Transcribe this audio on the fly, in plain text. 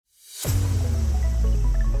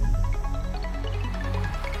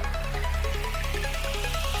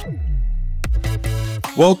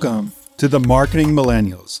Welcome to the Marketing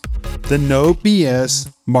Millennials, the No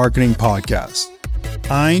BS Marketing Podcast.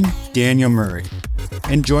 I'm Daniel Murray,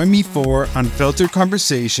 and join me for unfiltered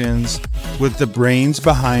conversations with the brains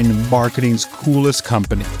behind marketing's coolest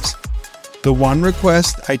companies. The one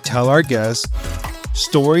request I tell our guests,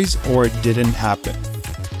 stories or it didn't happen.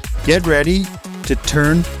 Get ready to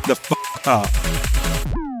turn the up.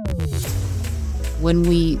 When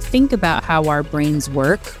we think about how our brains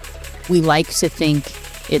work, we like to think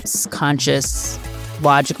it's conscious,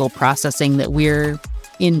 logical processing, that we're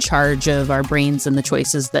in charge of our brains and the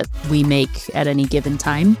choices that we make at any given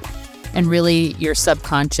time. And really, your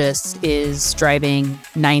subconscious is driving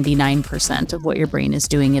 99% of what your brain is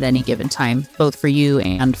doing at any given time, both for you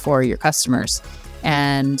and for your customers.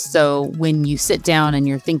 And so when you sit down and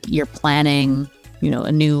you're planning,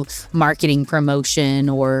 a new marketing promotion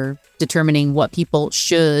or determining what people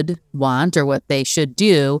should want or what they should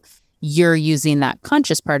do, you're using that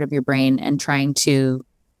conscious part of your brain and trying to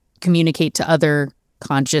communicate to other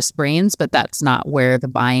conscious brains, but that's not where the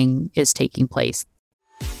buying is taking place.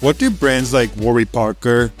 What do brands like Warby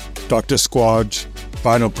Parker, Dr. Squatch,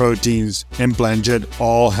 Vital Proteins, and Blended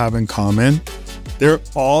all have in common? They're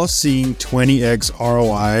all seeing 20x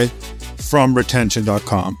ROI from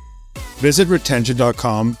retention.com. Visit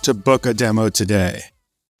retention.com to book a demo today.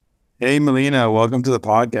 Hey, Melina, welcome to the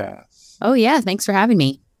podcast. Oh, yeah. Thanks for having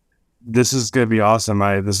me. This is going to be awesome.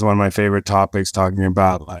 This is one of my favorite topics, talking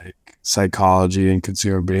about psychology and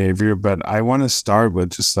consumer behavior. But I want to start with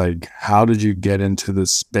just how did you get into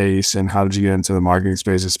this space and how did you get into the marketing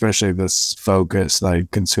space, especially this focused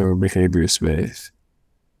consumer behavior space?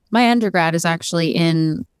 My undergrad is actually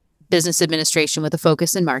in business administration with a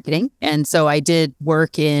focus in marketing. And so I did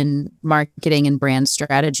work in marketing and brand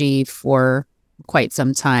strategy for quite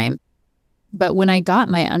some time. But when I got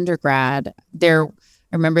my undergrad,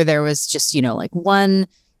 I remember there was just, one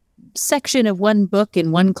section of one book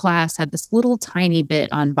in one class had this little tiny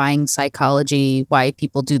bit on buying psychology, why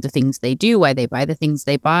people do the things they do, why they buy the things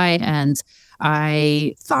they buy. And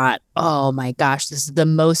I thought, oh my gosh, this is the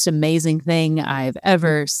most amazing thing I've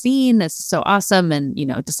ever seen. This is so awesome. And,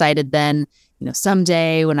 decided then,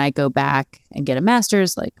 someday when I go back and get a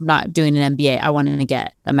master's, I'm not doing an MBA, I wanted to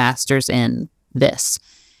get a master's in this.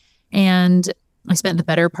 And I spent the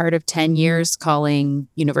better part of 10 years calling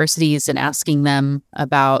universities and asking them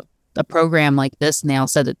about a program like this. And they all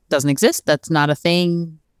said it doesn't exist. That's not a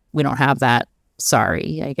thing. We don't have that.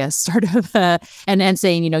 Sorry, I guess, sort of. And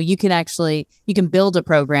saying, you can build a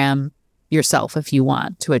program yourself if you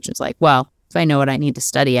want, to which is well, if I know what I need to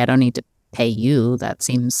study, I don't need to pay you. That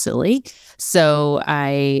seems silly. So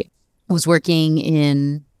I was working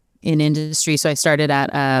in industry. So I started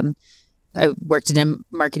I worked in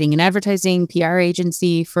a marketing and advertising PR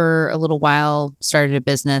agency for a little while, started a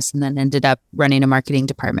business, and then ended up running a marketing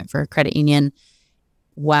department for a credit union.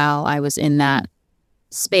 While I was in that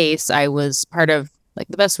space, I was part of,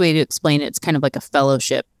 the best way to explain it, it's kind of like a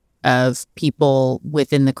fellowship of people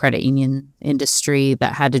within the credit union industry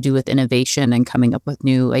that had to do with innovation and coming up with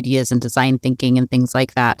new ideas and design thinking and things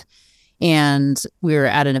like that. And we were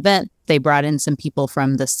at an event. They brought in some people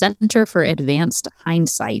from the Center for Advanced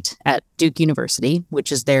Hindsight at Duke University,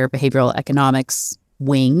 which is their behavioral economics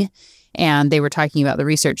wing. And they were talking about the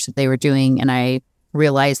research that they were doing. And I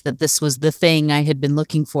realized that this was the thing I had been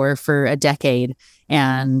looking for a decade,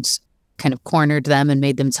 and kind of cornered them and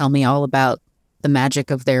made them tell me all about the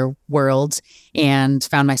magic of their world, and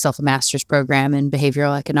found myself a master's program in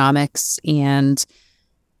behavioral economics. And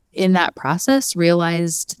in that process,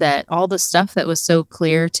 realized that all the stuff that was so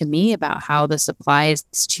clear to me about how this applies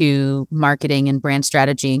to marketing and brand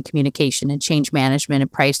strategy and communication and change management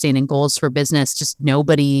and pricing and goals for business, just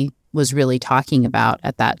nobody was really talking about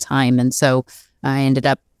at that time. And so I ended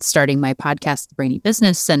up starting my podcast, The Brainy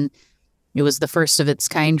Business, and it was the first of its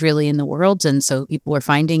kind really in the world. And so people were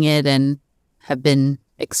finding it and have been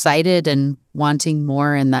excited and wanting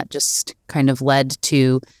more. And that just kind of led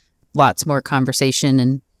to lots more conversation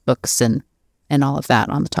and books and all of that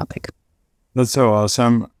on the topic. That's so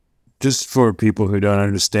awesome. Just for people who don't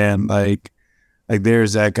understand,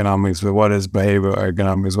 there's economics, but what is behavioral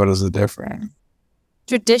economics? What is the difference?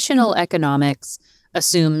 Traditional economics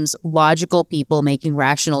assumes logical people making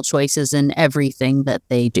rational choices in everything that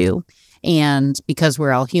they do. And because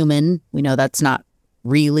we're all human, we know that's not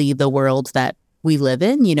really the world that we live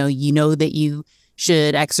in. You know that you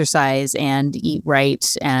should exercise and eat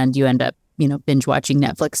right, and you end up binge watching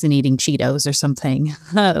Netflix and eating Cheetos or something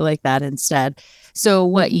like that instead. So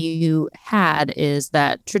what you had is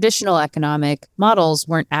that traditional economic models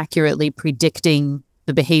weren't accurately predicting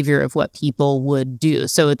the behavior of what people would do.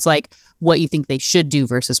 So it's what you think they should do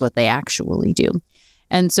versus what they actually do.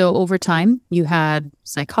 And so over time, you had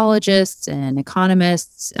psychologists and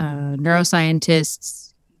economists,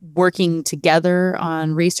 neuroscientists working together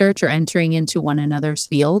on research or entering into one another's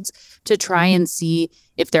fields to try and see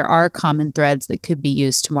if there are common threads that could be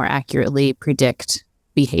used to more accurately predict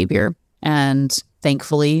behavior. And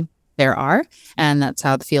thankfully, there are. And that's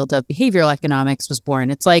how the field of behavioral economics was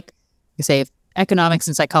born. It's like, you say, if economics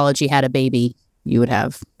and psychology had a baby, you would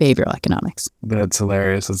have behavioral economics. That's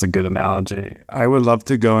hilarious. That's a good analogy. I would love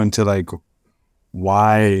to go into like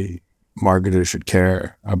why marketers should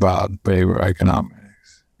care about behavioral economics.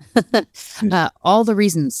 All the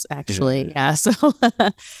reasons, actually. Yeah. So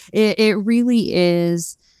it really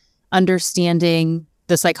is understanding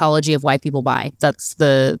the psychology of why people buy. That's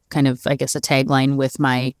the kind of, I guess, a tagline with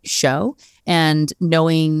my show, and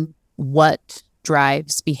knowing what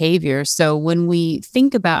drives behavior. So when we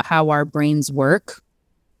think about how our brains work,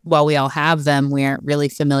 while we all have them, we aren't really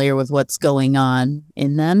familiar with what's going on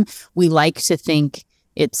in them. We like to think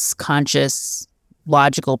it's conscious,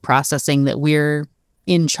 logical processing, that we're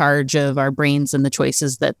in charge of our brains and the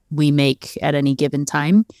choices that we make at any given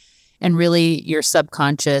time. And really, your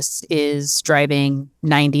subconscious is driving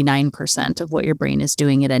 99% of what your brain is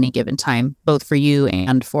doing at any given time, both for you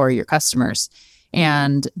and for your customers.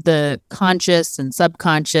 And the conscious and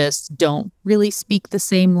subconscious don't really speak the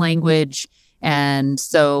same language. And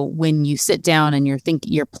so when you sit down and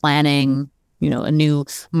you're planning, a new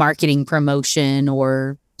marketing promotion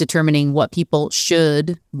or determining what people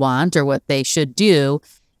should want or what they should do,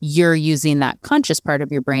 you're using that conscious part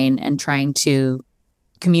of your brain and trying to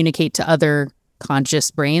communicate to other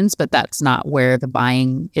conscious brains, but that's not where the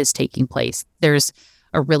buying is taking place. There's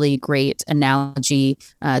a really great analogy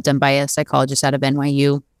done by a psychologist out of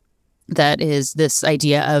NYU that is this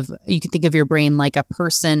idea of, you can think of your brain like a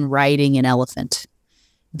person riding an elephant.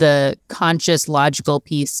 The conscious logical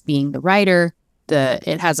piece being the rider,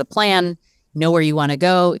 it has a plan, know where you want to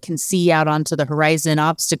go. It can see out onto the horizon,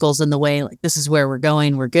 obstacles in the way, like this is where we're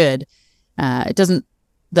going, we're good. It doesn't,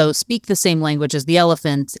 though, speak the same language as the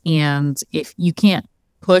elephant. And if you can't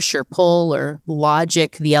push or pull or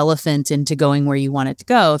logic the elephant into going where you want it to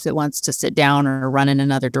go, if it wants to sit down or run in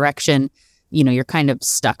another direction, you're kind of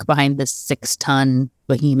stuck behind this 6-ton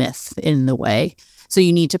behemoth in the way. So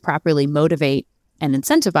you need to properly motivate and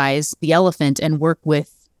incentivize the elephant and work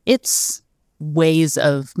with its ways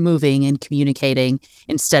of moving and communicating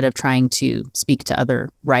instead of trying to speak to other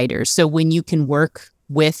riders. So when you can work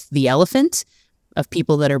with the elephant of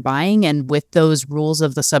people that are buying and with those rules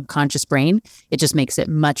of the subconscious brain, it just makes it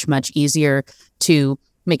much, much easier to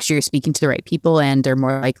make sure you're speaking to the right people and are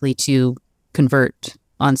more likely to convert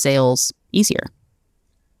on sales easier.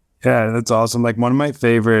 Yeah, that's awesome. Like one of my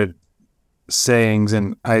favorite sayings,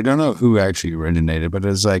 and I don't know who actually originated, but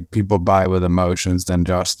it's like people buy with emotions, then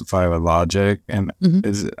justify with logic. And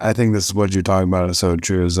I think this is what you're talking about is so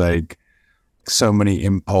true. Is like so many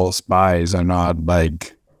impulse buys are not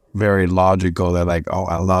like very logical. They're like, oh,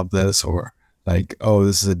 I love this, or like, oh,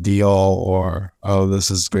 this is a deal, or oh,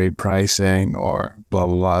 this is great pricing, or blah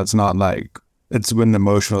blah blah. It's not like, it's when the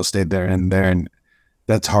emotional state they're in there, and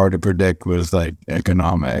that's hard to predict with like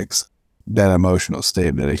economics, that emotional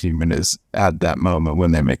state that a human is at that moment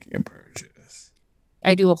when they're making a purchase.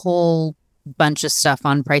 I do a whole bunch of stuff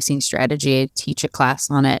on pricing strategy. I teach a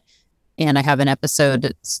class on it, and I have an episode,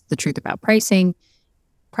 it's The Truth About Pricing.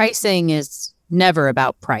 Pricing is never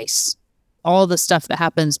about price. All the stuff that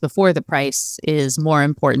happens before the price is more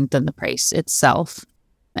important than the price itself.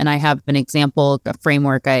 And I have an example, a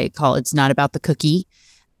framework I call It's Not About the Cookie.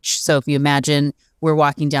 So if you imagine we're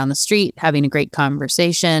walking down the street having a great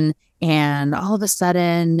conversation, and all of a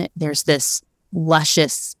sudden there's this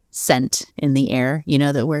luscious scent in the air,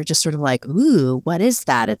 that we're just sort of like, ooh, what is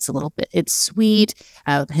that? It's a little bit, it's sweet,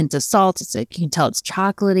 a hint of salt. You can tell it's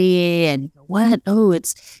chocolatey, and what? Oh,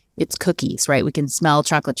 it's cookies, right? We can smell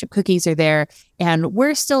chocolate chip cookies are there, and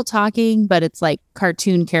we're still talking, but it's like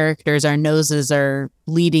cartoon characters. Our noses are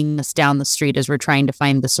leading us down the street as we're trying to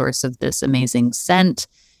find the source of this amazing scent.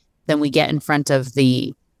 Then we get in front of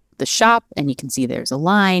the shop, and you can see there's a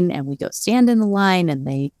line, and we go stand in the line, and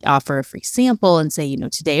they offer a free sample and say,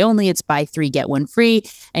 today only, it's buy 3, get 1 free.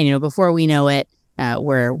 And, before we know it,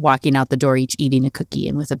 we're walking out the door, each eating a cookie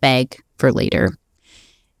and with a bag for later.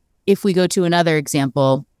 If we go to another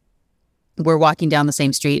example, we're walking down the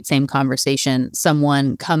same street, same conversation.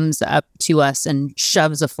 Someone comes up to us and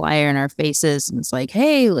shoves a flyer in our faces, and it's like,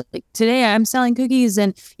 hey, like, today I'm selling cookies,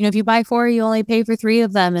 and if you buy 4, you only pay for 3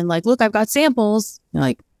 of them. And like, look, I've got samples. You're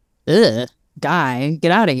like, ugh, guy,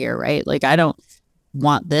 get out of here, right? Like, I don't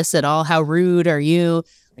want this at all. How rude are you?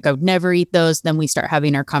 I would never eat those. Then we start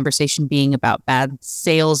having our conversation being about bad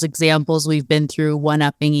sales examples we've been through,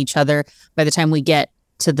 one-upping each other. By the time we get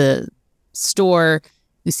to the store,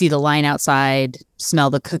 we see the line outside, smell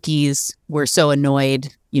the cookies. We're so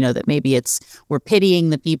annoyed, that maybe we're pitying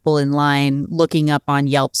the people in line, looking up on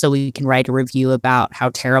Yelp so we can write a review about how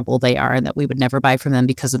terrible they are and that we would never buy from them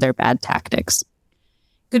because of their bad tactics.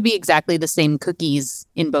 Could be exactly the same cookies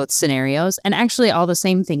in both scenarios. And actually all the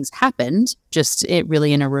same things happened, just it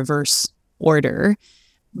really in a reverse order.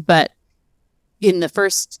 But in the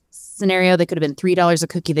first scenario, they could have been $3 a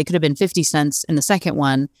cookie. They could have been 50 cents. In the second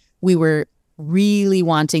one, we were really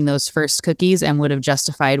wanting those first cookies and would have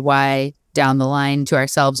justified why down the line to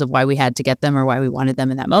ourselves of why we had to get them or why we wanted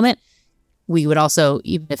them in that moment. We would also,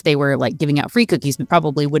 even if they were like giving out free cookies, we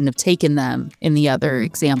probably wouldn't have taken them in the other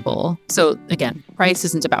example. So again, price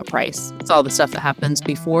isn't about price. It's all the stuff that happens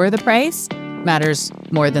before the price matters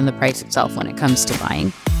more than the price itself when it comes to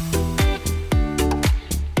buying.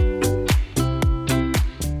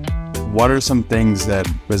 What are some things that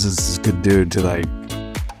businesses could do to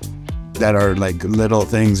that are little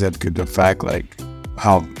things that could affect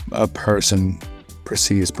how a person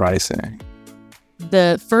perceives pricing?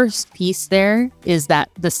 The first piece there is that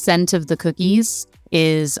the scent of the cookies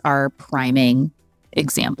is our priming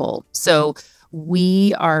example. So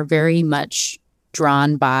we are very much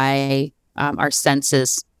drawn by our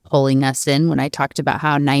senses pulling us in. When I talked about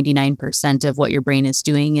how 99% of what your brain is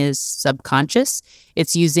doing is subconscious,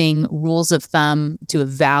 it's using rules of thumb to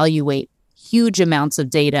evaluate huge amounts of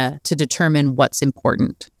data to determine what's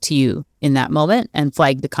important to you in that moment and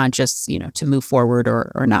flag the conscious, to move forward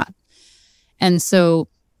or not. And so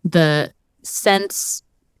the sense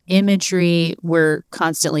imagery, we're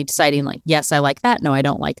constantly deciding yes, I like that. No, I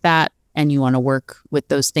don't like that. And you want to work with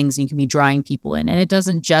those things and you can be drawing people in. And it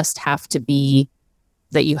doesn't just have to be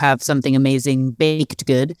that you have something amazing baked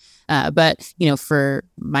good. But, for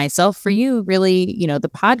myself, for you, really,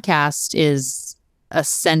 the podcast is a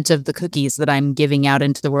scent of the cookies that I'm giving out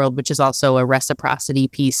into the world, which is also a reciprocity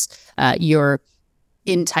piece. You're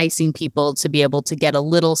enticing people to be able to get a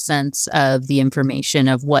little sense of the information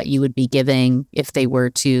of what you would be giving if they were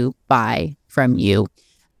to buy from you.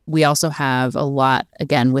 We also have a lot,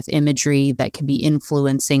 again, with imagery that can be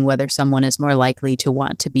influencing whether someone is more likely to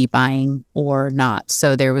want to be buying or not.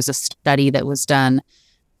 So there was a study that was done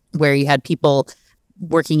where you had people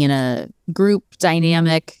working in a group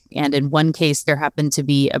dynamic. And in one case, there happened to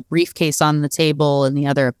be a briefcase on the table and the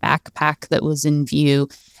other a backpack that was in view.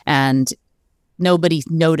 And nobody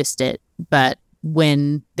noticed it. But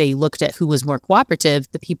when they looked at who was more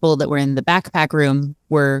cooperative, the people that were in the backpack room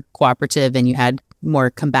were cooperative, and you had more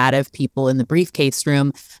combative people in the briefcase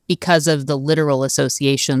room because of the literal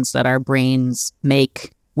associations that our brains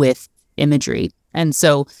make with imagery. And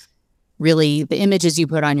so really, the images you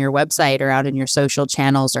put on your website or out in your social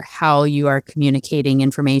channels or how you are communicating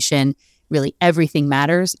information, really everything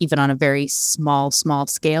matters, even on a very small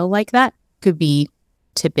scale like that. Could be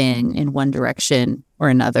tipping in one direction or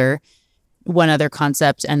another. One other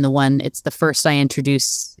concept, and it's the first I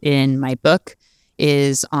introduce in my book,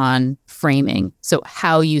 is on framing. So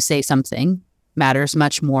how you say something matters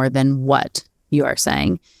much more than what you are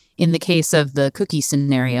saying. In the case of the cookie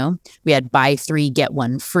scenario, we had buy 3, get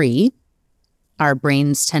 1 free. Our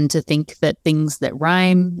brains tend to think that things that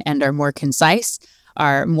rhyme and are more concise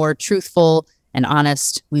are more truthful and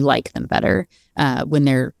honest. We like them better when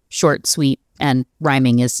they're short, sweet, and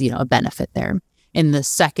rhyming is, a benefit there. In the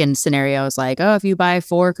second scenario, it's if you buy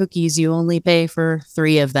 4 cookies, you only pay for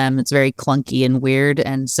 3 of them. It's very clunky and weird.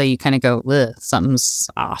 And so you kind of go, something's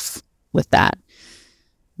off with that.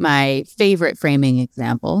 My favorite framing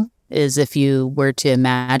example is if you were to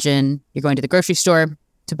imagine you're going to the grocery store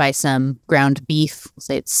to buy some ground beef. We'll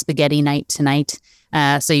say it's spaghetti night tonight.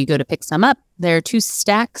 So you go to pick some up. There are 2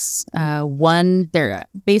 stacks. One, they're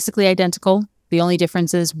basically identical. The only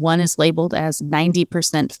difference is one is labeled as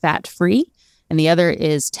 90% fat-free, and the other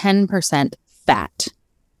is 10% fat.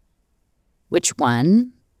 Which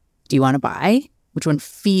one do you want to buy? Which one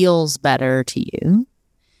feels better to you?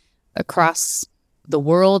 Across the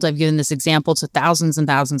world, I've given this example to thousands and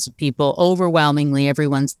thousands of people. Overwhelmingly,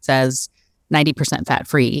 everyone says 90%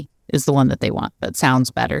 fat-free is the one that they want, that sounds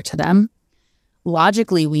better to them.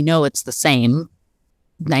 Logically, we know it's the same.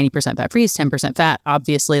 90% fat-free is 10% fat.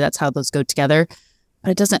 Obviously, that's how those go together,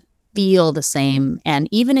 but it doesn't feel the same. And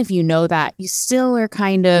even if you know that, you still are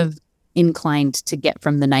kind of inclined to get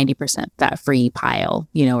from the 90% fat-free pile,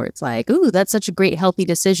 where it's ooh, that's such a great healthy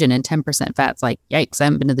decision. And 10% fat's yikes, I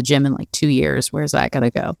haven't been to the gym in 2 years. Where's that going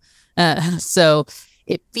to go? So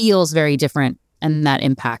it feels very different, and that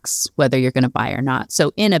impacts whether you're going to buy or not.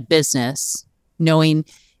 So in a business, knowing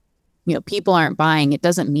people aren't buying, it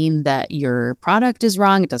doesn't mean that your product is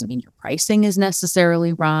wrong. It doesn't mean your pricing is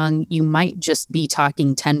necessarily wrong. You might just be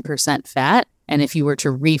talking 10% fat. And if you were to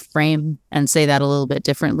reframe and say that a little bit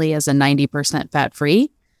differently as a 90% fat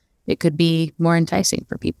free, it could be more enticing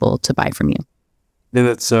for people to buy from you. Yeah,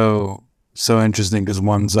 that's so interesting, because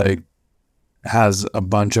one's like has a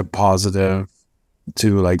bunch of positive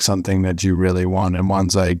to like something that you really want, and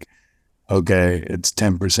one's like, okay, it's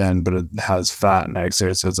 10%, but it has fat next to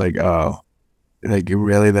it. So it's like, oh, like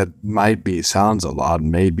really, that sounds a lot,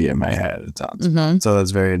 maybe in my head. It sounds so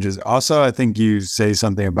that's very interesting. Also, I think you say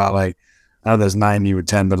something about like, I know there's 90 or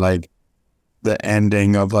 10, but like the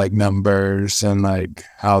ending of like numbers and like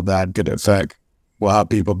how that could affect how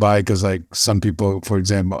people buy. Because like some people, for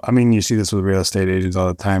example, I mean, you see this with real estate agents all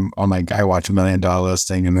the time. On like, I watch $1 million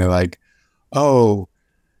listing and they're like, oh,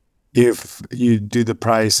 if you do the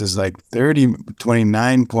price is like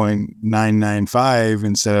 29.995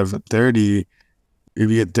 instead of 30, if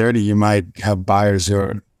you get 30, you might have buyers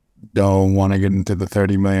who don't want to get into the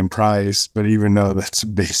 30 million price, but even though that's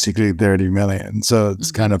basically 30 million. So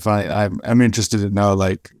it's kind of funny. I'm interested to know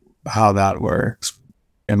like how that works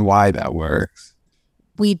and why that works.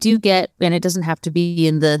 We do get, and it doesn't have to be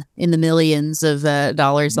in the millions of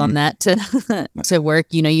dollars on that to work.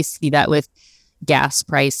 You see that with gas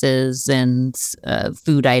prices and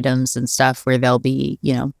food items and stuff, where they'll be,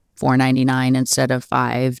 $4.99 instead of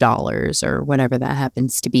 $5 or whatever that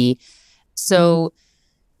happens to be. So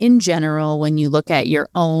in general, when you look at your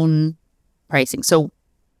own pricing, so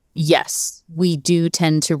yes, we do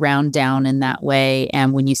tend to round down in that way.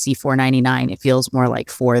 And when you see $4.99, it feels more like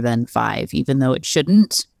 4 than 5, even though it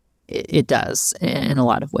shouldn't. It does in a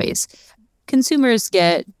lot of ways. Consumers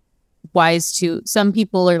get wise to, some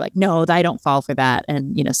people are like, no, I don't fall for that.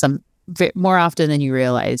 And, some more often than you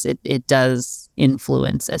realize, it does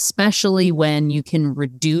influence, especially when you can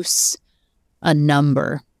reduce a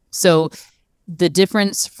number. So the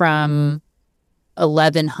difference from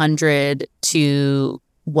 1,100 to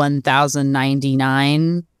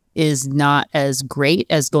 1,099 is not as great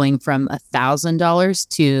as going from $1,000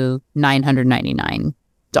 to $999.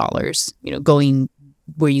 Going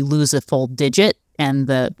where you lose a full digit and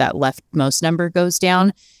that leftmost number goes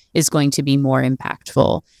down is going to be more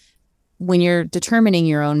impactful. When you're determining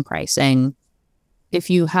your own pricing,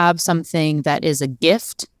 if you have something that is a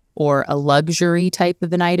gift or a luxury type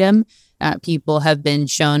of an item, people have been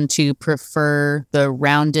shown to prefer the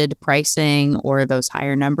rounded pricing or those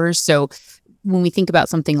higher numbers. So when we think about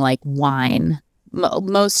something like wine,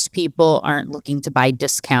 most people aren't looking to buy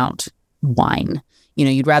discount wine.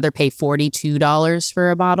 You'd rather pay $42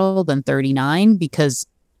 for a bottle than $39, because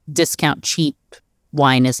discount cheap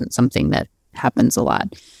wine isn't something that happens a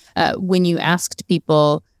lot. When you asked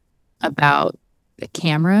people about a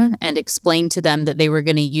camera and explained to them that they were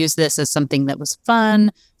going to use this as something that was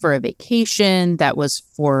fun for a vacation, that was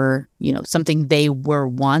for, something they were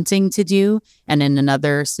wanting to do, and in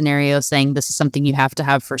another scenario saying this is something you have to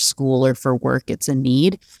have for school or for work, it's a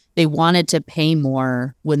need, they wanted to pay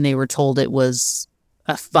more when they were told it was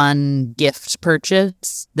a fun gift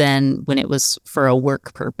purchase than when it was for a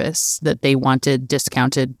work purpose, that they wanted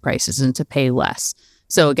discounted prices and to pay less.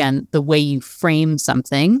 So again, the way you frame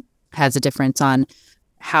something has a difference on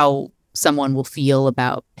how someone will feel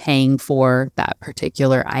about paying for that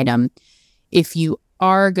particular item. If you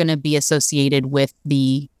are going to be associated with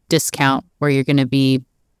the discount, where you're going to be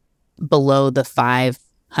below the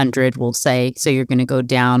 500, we'll say, so you're going to go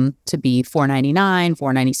down to be $4.99,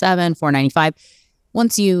 $4.97, $4.95.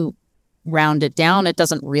 Once you round it down, it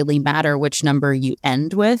doesn't really matter which number you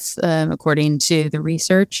end with, according to the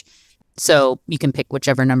research. So you can pick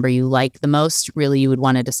whichever number you like the most. Really, you would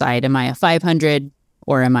want to decide, am I a 500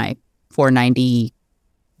 or am I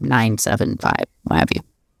 499.75? What have you?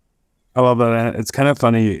 I love that. It's kind of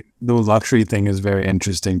funny. The luxury thing is very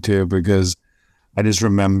interesting too, because I just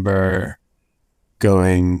remember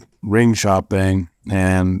going ring shopping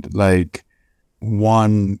and like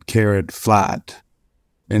 1 carat flat.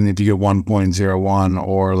 And if you get 1.01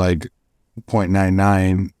 or like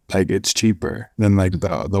 0.99, like it's cheaper than like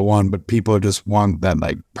the one, but people just want that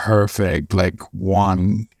like perfect, like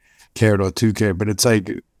 1 carat or 2 carat, but it's like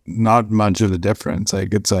not much of a difference.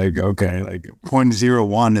 Like it's like, okay, like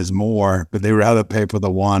 0.01 is more, but they rather pay for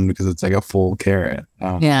the 1 because it's like a full carat.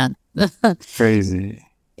 Yeah. Crazy.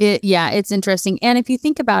 It's interesting. And if you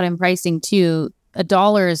think about in pricing too,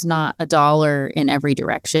 $1 is not $1 in every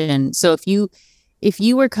direction. So if you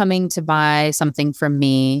were coming to buy something from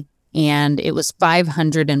me and it was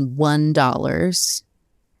 $501,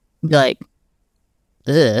 be like,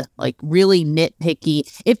 like really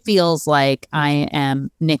nitpicky. It feels like I am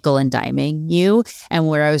nickel and diming you. And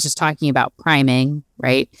where I was just talking about priming,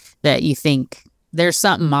 right? That you think there's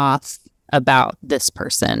something off about this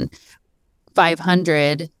person.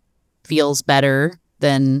 500 feels better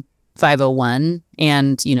than 501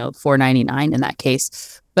 and, $499 in that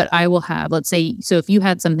case. But I will have, let's say, so if you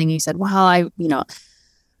had something you said, well, I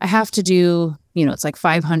have to do, it's like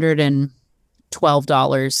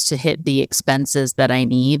 $512 to hit the expenses that I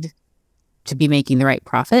need to be making the right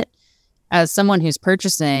profit. As someone who's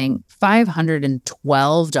purchasing,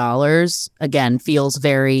 $512, again, feels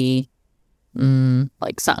very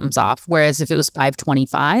like something's off. Whereas if it was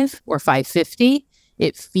 $525 or $550,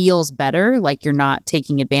 it feels better, like you're not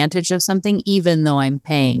taking advantage of something, even though I'm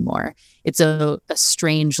paying more. It's a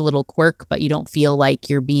strange little quirk, but you don't feel like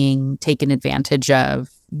you're being taken advantage of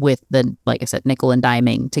with the, like I said, nickel and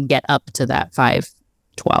diming to get up to that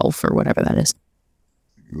 512 or whatever that is.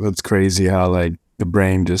 It's crazy how like the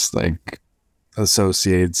brain just like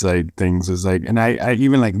associates like things as like, and I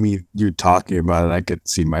even like you talking about it, I could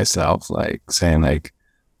see myself like saying like,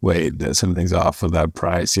 wait, there's something's off with that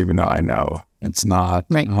price, even though I know it's not.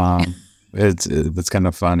 Right. It's kind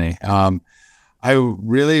of funny. I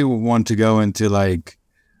really want to go into like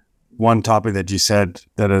one topic that you said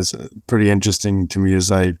that is pretty interesting to me is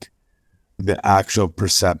like the actual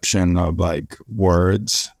perception of like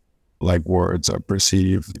words are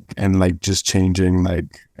perceived, and like just changing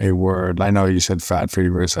like a word. I know you said fat-free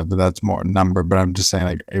versus, but that's more number, but I'm just saying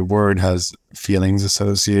like a word has feelings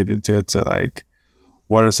associated to it. So like,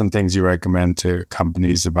 what are some things you recommend to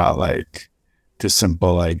companies about like just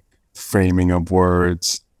simple like framing of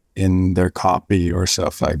words in their copy or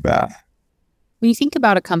stuff like that? When you think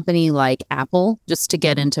about a company like Apple, just to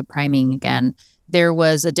get into priming again, there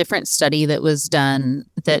was a different study that was done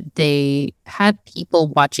that they had people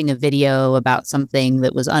watching a video about something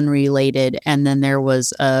that was unrelated, and then there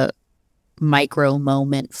was a micro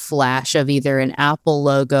moment flash of either an Apple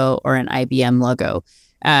logo or an IBM logo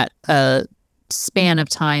at a span of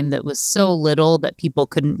time that was so little that people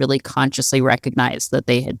couldn't really consciously recognize that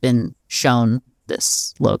they had been shown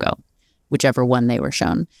this logo, whichever one they were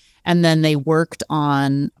shown. And then they worked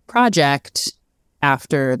on a project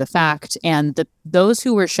after the fact, and those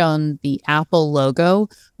who were shown the Apple logo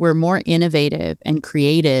were more innovative and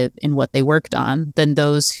creative in what they worked on than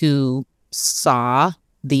those who saw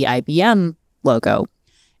the IBM logo.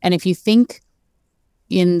 And if you think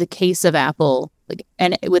in the case of Apple, like,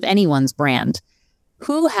 and with anyone's brand,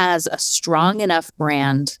 who has a strong enough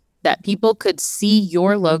brand that people could see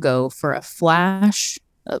your logo for a flash,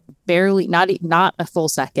 barely, not a full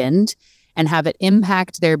second, and have it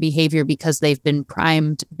impact their behavior because they've been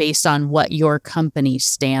primed based on what your company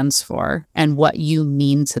stands for and what you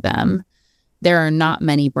mean to them? There are not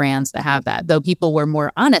many brands that have that, though people were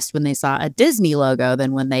more honest when they saw a Disney logo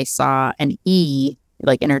than when they saw an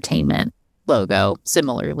like entertainment logo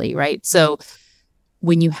similarly, right? So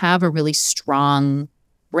when you have a really strong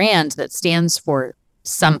brand that stands for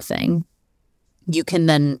something, you can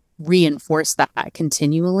then reinforce that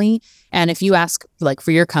continually. And if you ask, like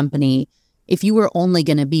for your company, if you were only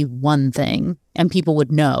going to be one thing and people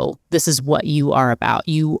would know this is what you are about,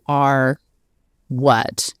 you are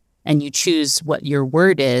what, and you choose what your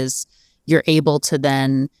word is, you're able to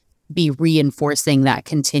then be reinforcing that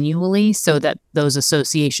continually so that those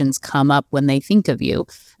associations come up when they think of you.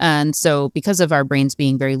 And so because of our brains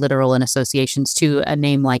being very literal in associations to a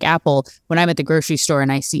name like Apple, when I'm at the grocery store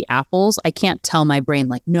and I see apples, I can't tell my brain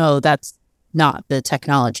like, no, that's not the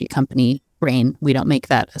technology company brain. We don't make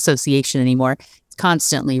that association anymore. It's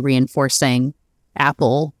constantly reinforcing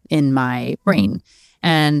Apple in my brain.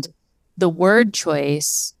 And the word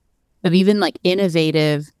choice of even like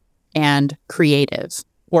innovative and creative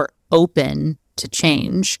or open to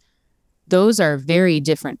change, those are very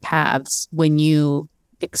different paths when you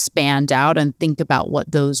expand out and think about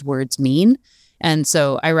what those words mean. And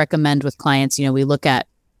so I recommend with clients, we look at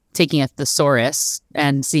taking a thesaurus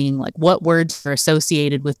and seeing like what words are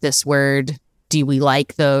associated with this word. Do we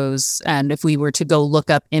like those? And if we were to go look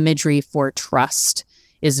up imagery for trust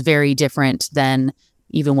is very different than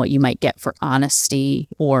even what you might get for honesty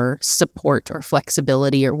or support or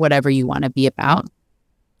flexibility or whatever you want to be about.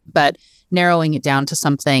 But narrowing it down to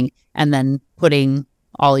something and then putting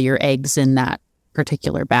all your eggs in that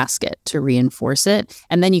particular basket to reinforce it.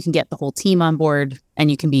 And then you can get the whole team on board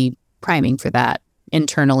and you can be priming for that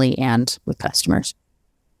internally and with customers.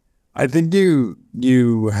 I think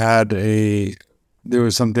you had there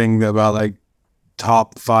was something about like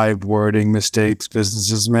top 5 wording mistakes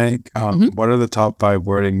businesses make. What are the top 5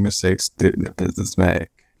 wording mistakes that business make?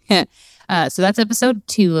 So that's episode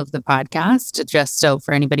 2 of the podcast, just so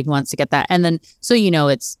for anybody who wants to get that. And then, so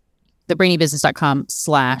it's thebrainybusiness.com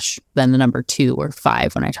 / then the number 2 or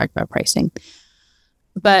 5 when I talk about pricing.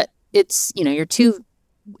 But it's, you're too,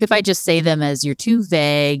 if I just say them as you're too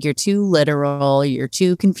vague, you're too literal, you're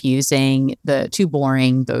too confusing, too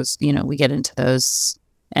boring, those, we get into those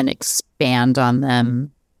and expand on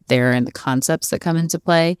them there and the concepts that come into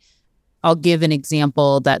play. I'll give an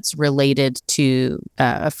example that's related to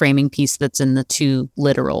a framing piece that's in the too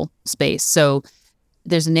literal space. So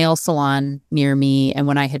there's a nail salon near me, and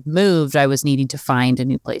when I had moved, I was needing to find a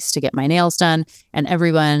new place to get my nails done, and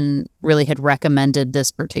everyone really had recommended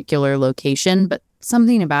this particular location, but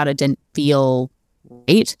something about it didn't feel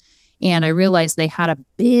right. And I realized they had a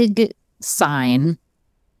big sign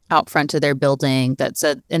out front of their building that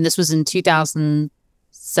said, and this was in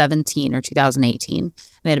 2017 or 2018,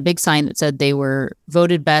 they had a big sign that said they were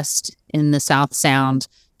voted best in the South Sound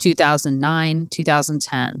 2009,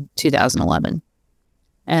 2010, 2011.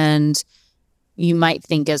 And you might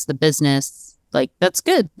think as the business, like, that's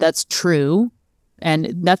good, that's true,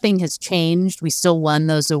 and nothing has changed. We still won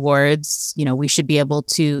those awards. We should be able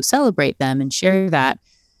to celebrate them and share that.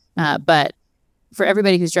 But for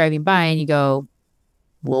everybody who's driving by and you go,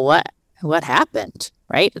 well, what happened,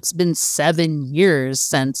 right? It's been 7 years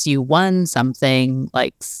since you won something,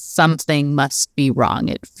 like something must be wrong.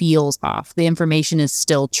 It feels off. The information is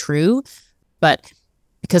still true, but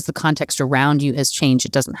because the context around you has changed,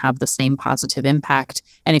 it doesn't have the same positive impact.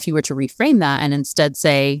 And if you were to reframe that and instead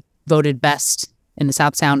say voted best in the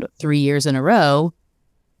South Sound 3 years in a row,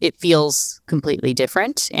 it feels completely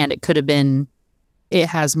different. And it could have been, it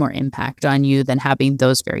has more impact on you than having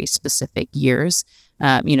those very specific years.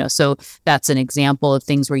 So that's an example of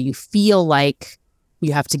things where you feel like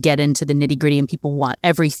you have to get into the nitty gritty and people want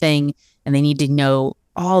everything and they need to know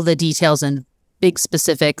all the details and big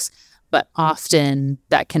specifics. But often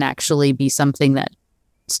that can actually be something that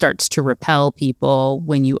starts to repel people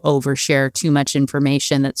when you overshare too much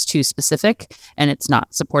information that's too specific and it's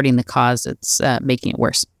not supporting the cause, it's making it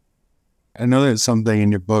worse. I know that something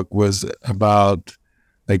in your book was about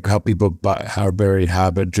like how people are very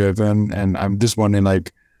habit driven. And I'm just wondering,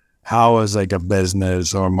 like, how as like a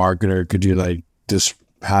business or a marketer could you like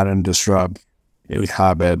pattern disrupt a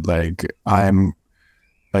habit? Like I'm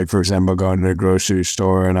like, for example, going to the grocery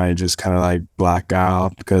store and I just kind of like black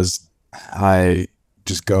out because I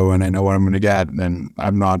just go and I know what I'm going to get and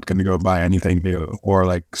I'm not going to go buy anything new, or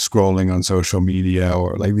like scrolling on social media,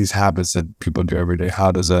 or like these habits that people do every day.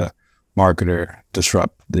 How does a marketer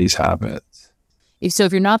disrupt these habits? So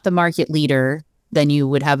if you're not the market leader, then you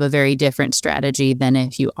would have a very different strategy than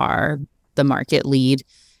if you are the market lead.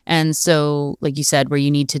 And so, like you said, where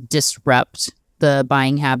you need to disrupt the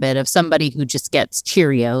buying habit of somebody who just gets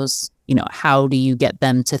Cheerios, how do you get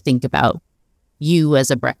them to think about you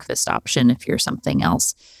as a breakfast option if you're something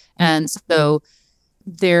else? And so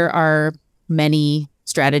there are many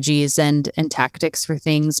strategies and tactics for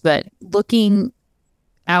things, but looking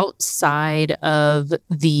outside of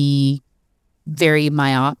the very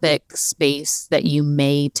myopic space that you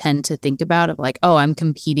may tend to think about of like, oh, I'm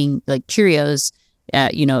competing, like Cheerios,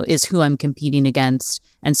 is who I'm competing against.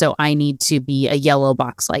 And so I need to be a yellow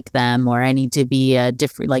box like them, or I need to be a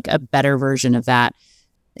different, like a better version of that,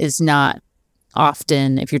 is not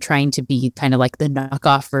often, if you're trying to be kind of like the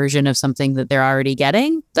knockoff version of something that they're already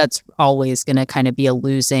getting, that's always going to kind of be a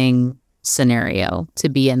losing scenario to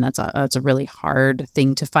be in. That's a really hard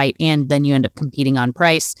thing to fight. And then you end up competing on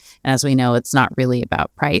price. And as we know, it's not really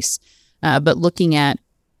about price. But looking at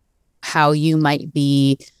how you might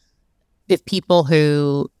be, if people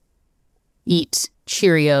who eat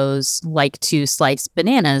Cheerios like to slice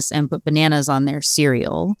bananas and put bananas on their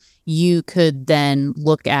cereal, you could then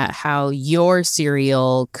look at how your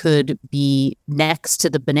cereal could be next to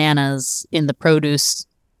the bananas in the produce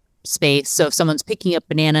space. So if someone's picking up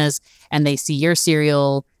bananas and they see your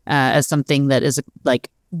cereal as something that is like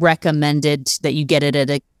recommended that you get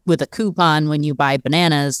it with a coupon when you buy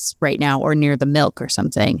bananas right now, or near the milk or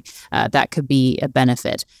something, that could be a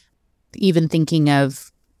benefit. Even thinking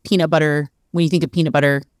of peanut butter, when you think of peanut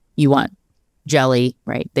butter, you want jelly,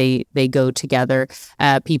 right? They go together.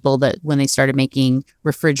 People that when they started making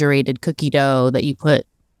refrigerated cookie dough that you put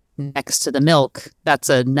next to the milk, that's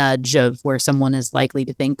a nudge of where someone is likely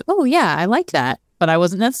to think, oh yeah, I like that, but I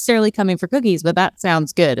wasn't necessarily coming for cookies, but that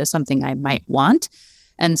sounds good as something I might want.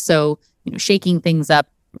 And so, shaking things up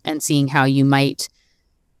and seeing how you might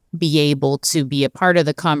be able to be a part of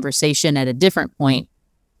the conversation at a different point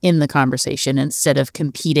in the conversation instead of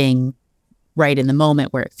competing right in the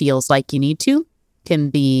moment where it feels like you need to, can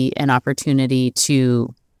be an opportunity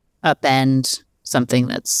to upend something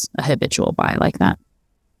that's a habitual buy like that.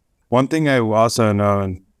 One thing I also know,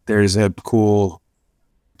 and there's a cool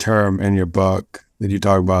term in your book that you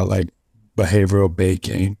talk about, like behavioral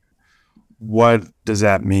baking. What does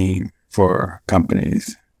that mean for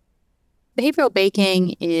companies? Behavioral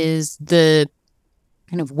baking is the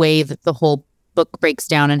kind of way that the whole book breaks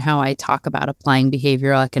down and how I talk about applying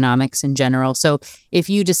behavioral economics in general. So if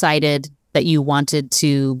you decided that you wanted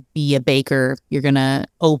to be a baker, you're going to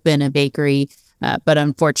open a bakery, but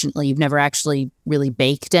unfortunately, you've never actually really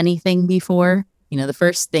baked anything before. The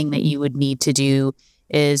first thing that you would need to do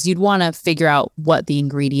is you'd want to figure out what the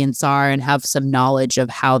ingredients are and have some knowledge of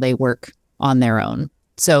how they work on their own.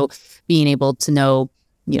 So being able to know,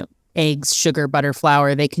 eggs, sugar, butter,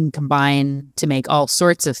 flour, they can combine to make all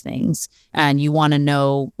sorts of things. And you want to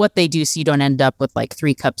know what they do so you don't end up with like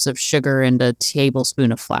 3 cups of sugar and a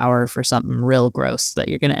tablespoon of flour for something real gross that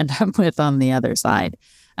you're going to end up with on the other side.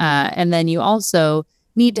 And then you also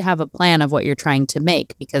need to have a plan of what you're trying to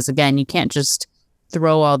make, because again, you can't just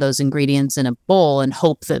throw all those ingredients in a bowl and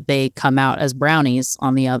hope that they come out as brownies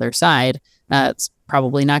on the other side. It's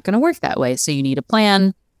probably not going to work that way. So you need a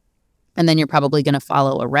plan. And then you're probably going to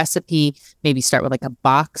follow a recipe, maybe start with like a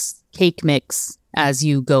box cake mix as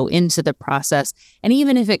you go into the process. And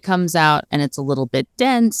even if it comes out and it's a little bit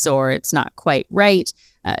dense or it's not quite right,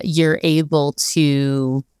 you're able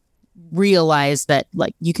to realize that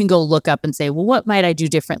like you can go look up and say, well, what might I do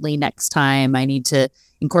differently next time? I need to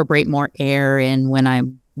incorporate more air in when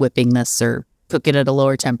I'm whipping this or cook it at a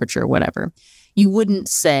lower temperature, whatever. You wouldn't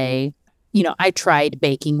say, I tried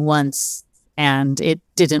baking once and it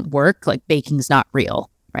didn't work. Like baking's not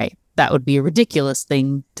real, right? That would be a ridiculous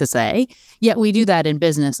thing to say. Yet we do that in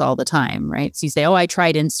business all the time, right? So you say, I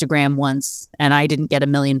tried Instagram once and I didn't get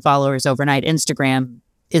 1 million followers overnight. Instagram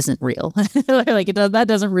isn't real. That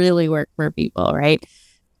doesn't really work for people, right?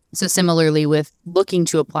 So similarly with looking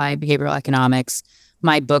to apply behavioral economics,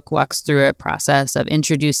 my book walks through a process of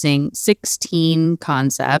introducing 16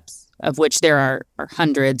 concepts, of which there are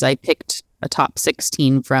hundreds. I picked a top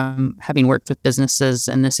 16 from having worked with businesses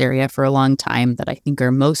in this area for a long time that I think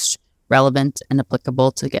are most relevant and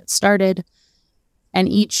applicable to get started. And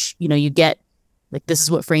each, you get like, this is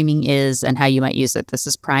what framing is and how you might use it. This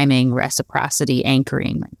is priming, reciprocity,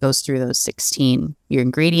 anchoring. It goes through those 16. Your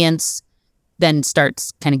ingredients, then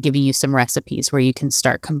starts kind of giving you some recipes where you can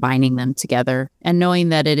start combining them together and knowing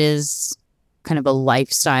that it is kind of a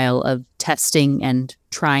lifestyle of testing and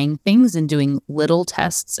trying things and doing little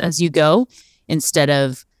tests as you go instead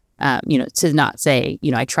of, to not say,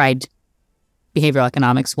 I tried behavioral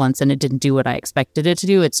economics once and it didn't do what I expected it to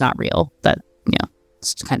do. It's not real.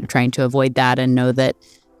 It's kind of trying to avoid that and know that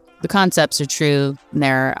the concepts are true and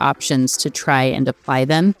there are options to try and apply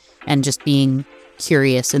them, and just being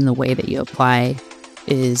curious in the way that you apply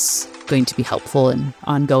is going to be helpful in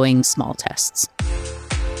ongoing small tests.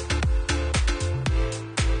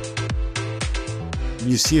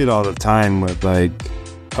 You see it all the time with like,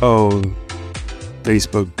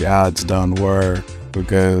 Facebook ads don't work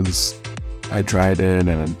because I tried it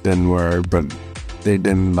and it didn't work, but they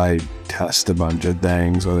didn't like test a bunch of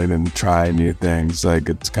things or they didn't try new things. Like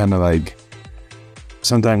it's kind of like,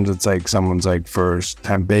 sometimes it's like someone's like first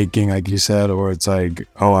time baking, like you said, or it's like,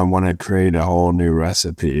 I want to create a whole new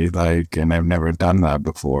recipe, like, and I've never done that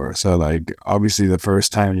before. So like, obviously the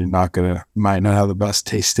first time might not have the best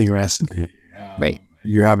tasting recipe. Right.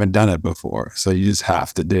 You haven't done it before. So you just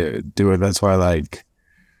have to do it. That's why like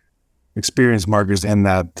experienced marketers in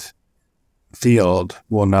that field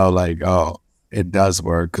will know like, it does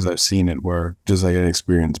work because I've seen it work, just like an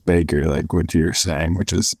experienced baker, like what you're saying,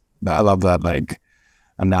 which is, I love that like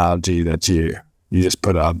analogy that you just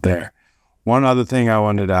put out there. One other thing I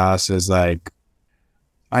wanted to ask is like,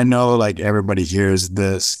 I know like everybody hears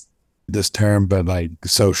this term, but like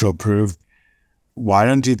social proof, why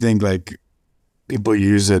don't you think like people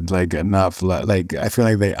use it like enough? Like I feel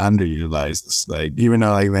like they underutilize this, like even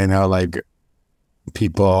though like they know like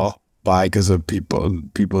people buy because of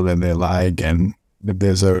people that they like, and if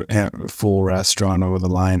there's a full restaurant over the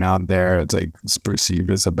line out there, it's perceived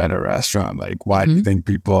as a better restaurant. Like why do you think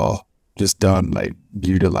people just don't like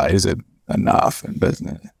utilize it enough in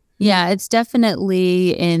business? Yeah, it's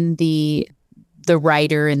definitely in the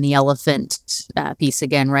rider and the elephant piece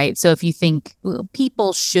again, right? So if you think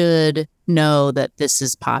people should know that this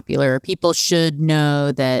is popular, or people should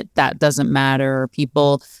know that doesn't matter, or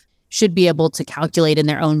people should be able to calculate in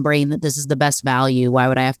their own brain that this is the best value. Why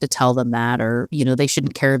would I have to tell them that? Or, they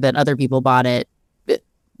shouldn't care that other people bought it.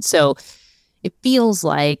 So it feels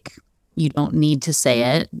like you don't need to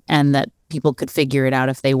say it, and that people could figure it out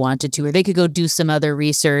if they wanted to, or they could go do some other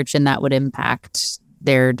research and that would impact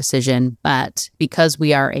their decision. But because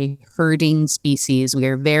we are a herding species, we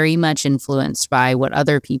are very much influenced by what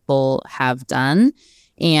other people have done.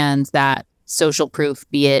 And that social proof,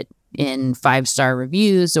 be it in 5-star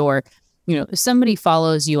reviews or, if somebody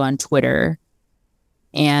follows you on Twitter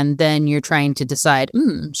and then you're trying to decide,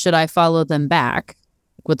 should I follow them back?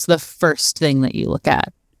 What's the first thing that you look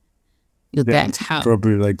at? You look at how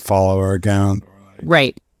appropriate follower account.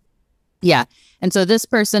 Right. Yeah. And so this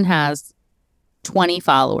person has 20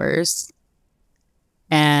 followers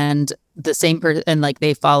and the same person, and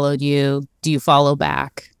they followed you. Do you follow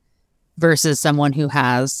back? Versus someone who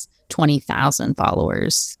has 20,000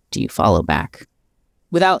 followers. Do you follow back?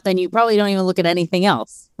 Then you probably don't even look at anything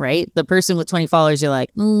else, right? The person with 20 followers, you're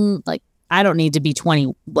like, I don't need to be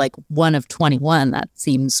 20, one of 21. That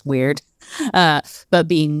seems weird. But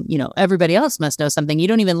being, everybody else must know something. You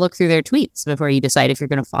don't even look through their tweets before you decide if you're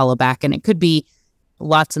going to follow back. And it could be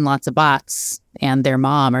lots and lots of bots and their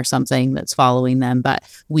mom or something that's following them. But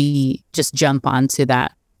we just jump onto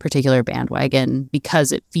that particular bandwagon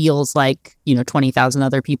because it feels like, 20,000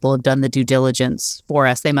 other people have done the due diligence for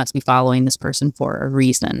us. They must be following this person for a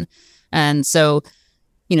reason. And so,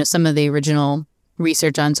 some of the original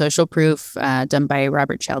research on social proof done by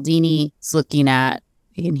Robert Cialdini is looking at,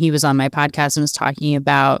 and he was on my podcast and was talking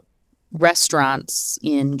about restaurants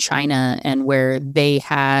in China and where they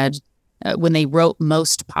had, when they wrote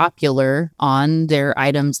most popular on their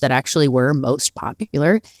items that actually were most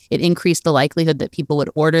popular, it increased the likelihood that people would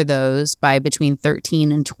order those by between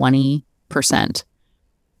 13 and 20%.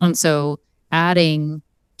 And so adding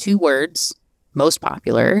 2 words, most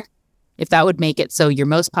popular, if that would make it so your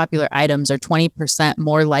most popular items are 20%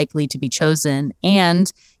 more likely to be chosen,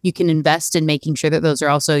 and you can invest in making sure that those are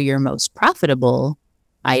also your most profitable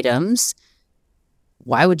items,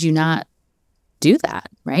 why would you not do that,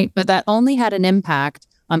 right? But that only had an impact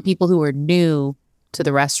on people who were new to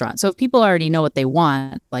the restaurant. So if people already know what they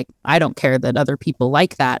want, I don't care that other people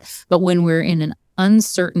like that. But when we're in an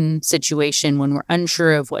uncertain situation, when we're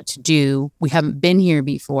unsure of what to do, we haven't been here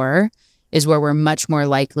before, is where we're much more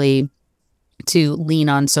likely to lean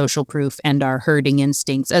on social proof and our herding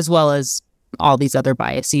instincts, as well as all these other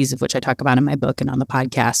biases, of which I talk about in my book and on the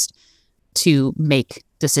podcast, to make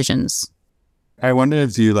decisions. I wonder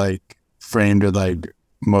if you framed it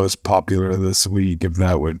most popular this week, if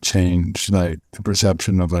that would change the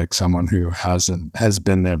perception of someone who has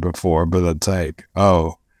been there before, but it's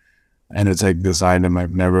and it's this item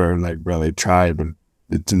I've never really tried, but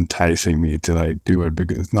it's enticing me to do it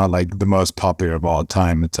because it's not the most popular of all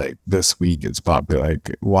time. It's this week it's popular.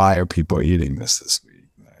 Why are people eating this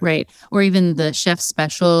week? Right. Or even the chef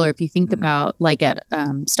special, or if you think about at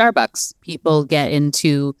Starbucks, people get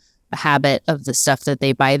into a habit of the stuff that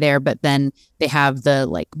they buy there, but then they have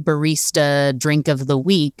the barista drink of the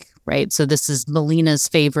week, right? So this is Melina's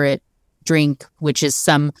favorite drink, which is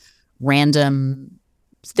some random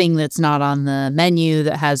thing that's not on the menu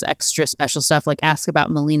that has extra special stuff. Ask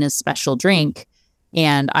about Melina's special drink.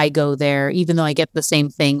 And I go there, even though I get the same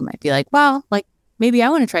thing, might be maybe I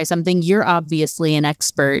want to try something. You're obviously an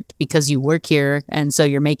expert because you work here. And so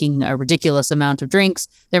you're making a ridiculous amount of drinks.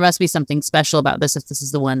 There must be something special about this. If this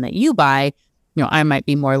is the one that you buy, I might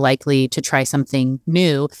be more likely to try something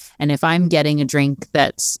new. And if I'm getting a drink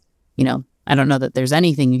that's, I don't know that there's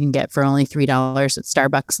anything you can get for only $3 at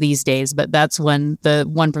Starbucks these days, but that's when the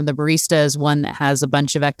one from the barista is one that has a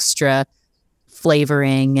bunch of extra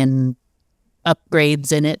flavoring and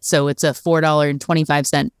upgrades in it. So it's a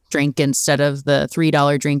 $4.25 drink instead of the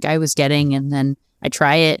 $3 drink I was getting. And then I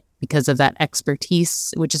try it because of that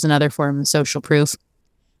expertise, which is another form of social proof,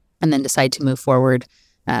 and then decide to move forward.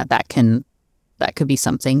 That could be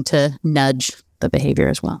something to nudge the behavior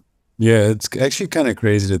as well. Yeah, it's actually kind of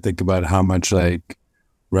crazy to think about how much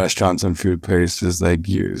restaurants and food places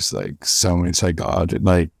use so many psychology,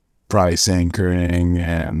 price anchoring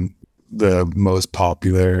and the most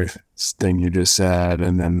popular thing you just said,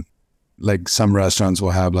 and then some restaurants will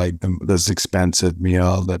have this expensive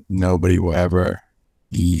meal that nobody will ever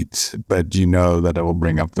eat, but that it will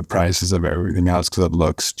bring up the prices of everything else because it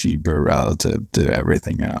looks cheaper relative to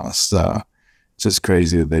everything else. So it's just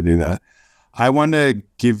crazy that they do that. I want to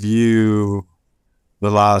give you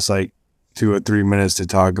the last 2 or 3 minutes to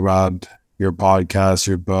talk about your podcast,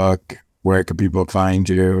 your book. Where can people find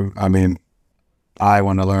you? I mean, I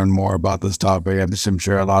want to learn more about this topic. I'm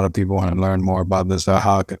sure a lot of people want to learn more about this. So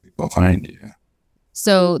how can people find you?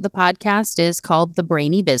 So the podcast is called The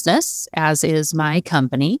Brainy Business, as is my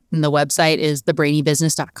company. And the website is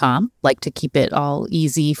thebrainybusiness.com. Like to keep it all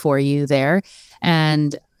easy for you there.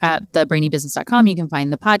 And at thebrainybusiness.com, you can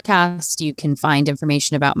find the podcast. You can find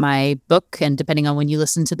information about my book. And depending on when you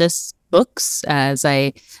listen to this, books, as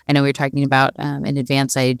I know we were talking about in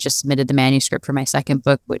advance, I just submitted the manuscript for my second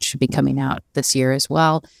book, which should be coming out this year as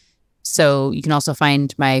well. So you can also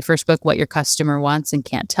find my first book, What Your Customer Wants and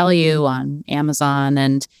Can't Tell You, on Amazon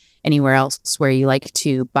and anywhere else where you like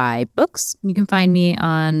to buy books. You can find me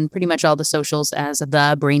on pretty much all the socials as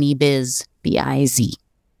The Brainy Biz, B-I-Z.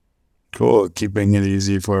 Cool. Keeping it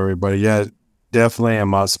easy for everybody. Yeah, definitely a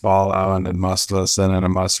must follow and a must listen and a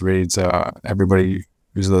must read. So everybody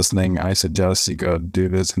who's listening, I suggest you go do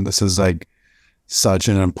this. And this is like such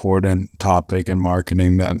an important topic in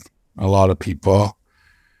marketing that a lot of people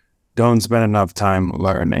don't spend enough time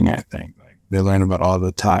learning, I think. Like, they learn about all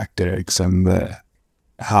the tactics and the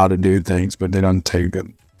how to do things, but they don't take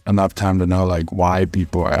enough time to know like why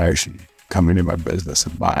people are actually coming to my business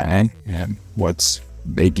and buying and what's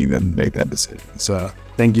making them make that decision. So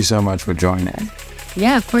thank you so much for joining.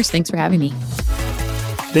 Yeah, of course. Thanks for having me.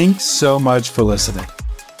 Thanks so much for listening.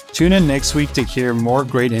 Tune in next week to hear more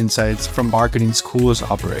great insights from marketing's coolest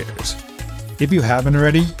operators. If you haven't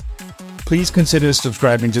already, please consider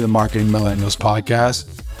subscribing to the Marketing Millennials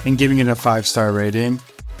podcast and giving it a 5-star rating.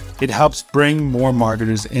 It helps bring more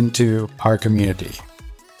marketers into our community.